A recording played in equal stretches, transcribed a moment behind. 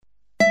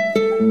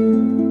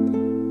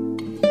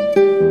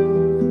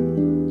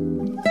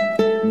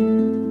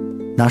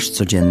Nasz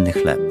codzienny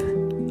chleb.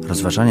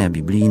 Rozważania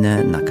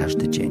biblijne na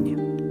każdy dzień.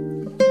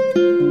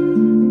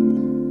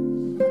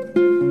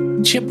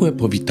 Ciepłe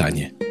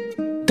powitanie.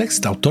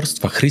 Tekst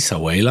autorstwa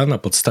XII na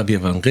podstawie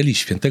Ewangelii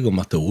Świętego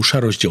Mateusza,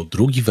 rozdział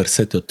 2,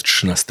 wersety od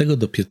 13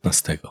 do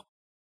 15.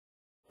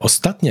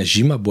 Ostatnia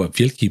zima była w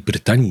Wielkiej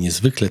Brytanii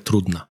niezwykle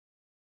trudna.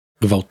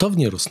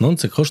 Gwałtownie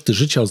rosnące koszty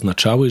życia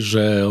oznaczały,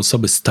 że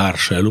osoby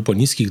starsze lub o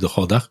niskich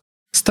dochodach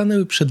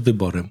stanęły przed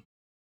wyborem: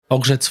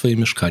 ogrzać swoje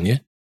mieszkanie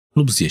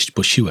lub zjeść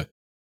posiłek.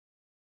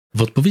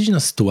 W odpowiedzi na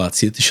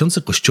sytuację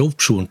tysiące kościołów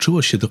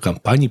przyłączyło się do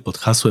kampanii pod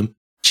hasłem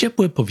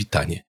Ciepłe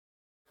powitanie,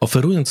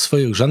 oferując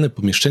swoje ogrzane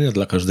pomieszczenia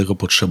dla każdego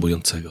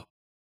potrzebującego.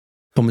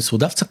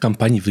 Pomysłodawca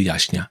kampanii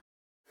wyjaśnia: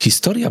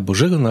 historia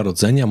Bożego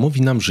Narodzenia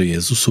mówi nam, że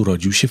Jezus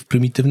urodził się w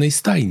prymitywnej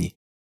stajni,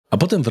 a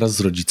potem wraz z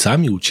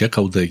rodzicami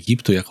uciekał do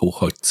Egiptu jako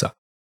uchodźca.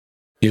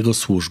 Jego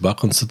służba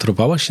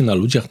koncentrowała się na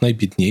ludziach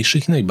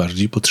najbiedniejszych i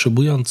najbardziej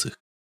potrzebujących.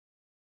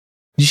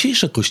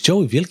 Dzisiejsze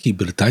kościoły Wielkiej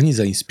Brytanii,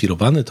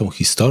 zainspirowane tą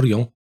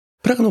historią,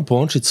 pragną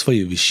połączyć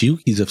swoje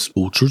wysiłki ze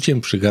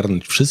współczuciem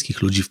przygarnąć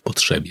wszystkich ludzi w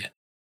potrzebie.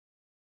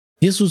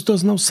 Jezus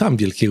doznał sam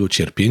wielkiego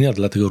cierpienia,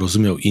 dlatego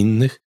rozumiał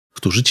innych,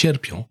 którzy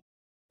cierpią.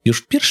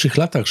 Już w pierwszych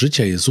latach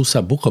życia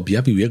Jezusa Bóg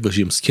objawił jego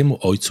ziemskiemu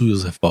ojcu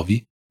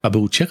Józefowi, aby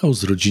uciekał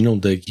z rodziną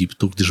do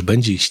Egiptu, gdyż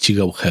będzie ich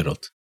ścigał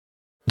Herod.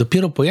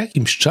 Dopiero po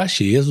jakimś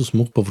czasie Jezus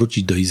mógł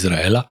powrócić do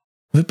Izraela,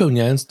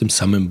 wypełniając tym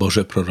samym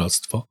Boże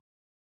proroctwo: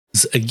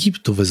 z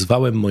Egiptu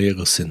wezwałem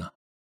mojego syna.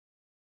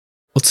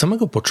 Od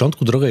samego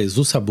początku droga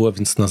Jezusa była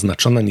więc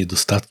naznaczona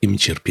niedostatkiem i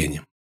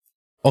cierpieniem.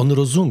 On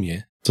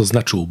rozumie, co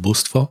znaczy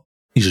ubóstwo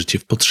i życie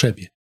w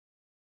potrzebie.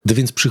 Gdy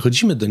więc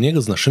przychodzimy do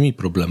Niego z naszymi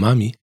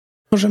problemami,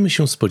 możemy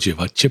się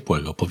spodziewać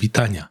ciepłego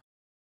powitania.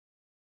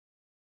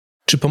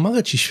 Czy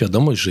pomaga Ci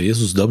świadomość, że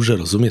Jezus dobrze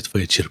rozumie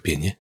Twoje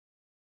cierpienie?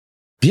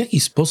 W jaki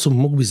sposób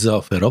mógłbyś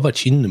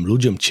zaoferować innym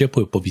ludziom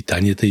ciepłe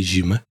powitanie tej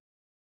zimy?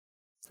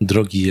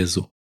 Drogi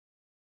Jezu,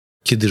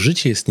 kiedy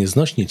życie jest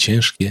nieznośnie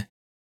ciężkie,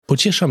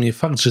 pociesza mnie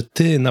fakt, że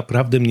Ty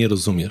naprawdę mnie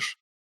rozumiesz.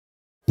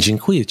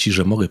 Dziękuję Ci,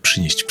 że mogę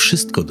przynieść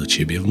wszystko do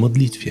Ciebie w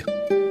modlitwie.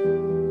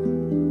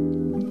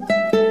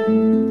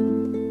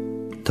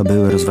 To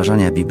były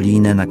rozważania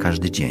biblijne na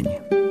każdy dzień.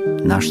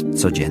 Nasz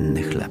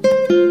codzienny chleb.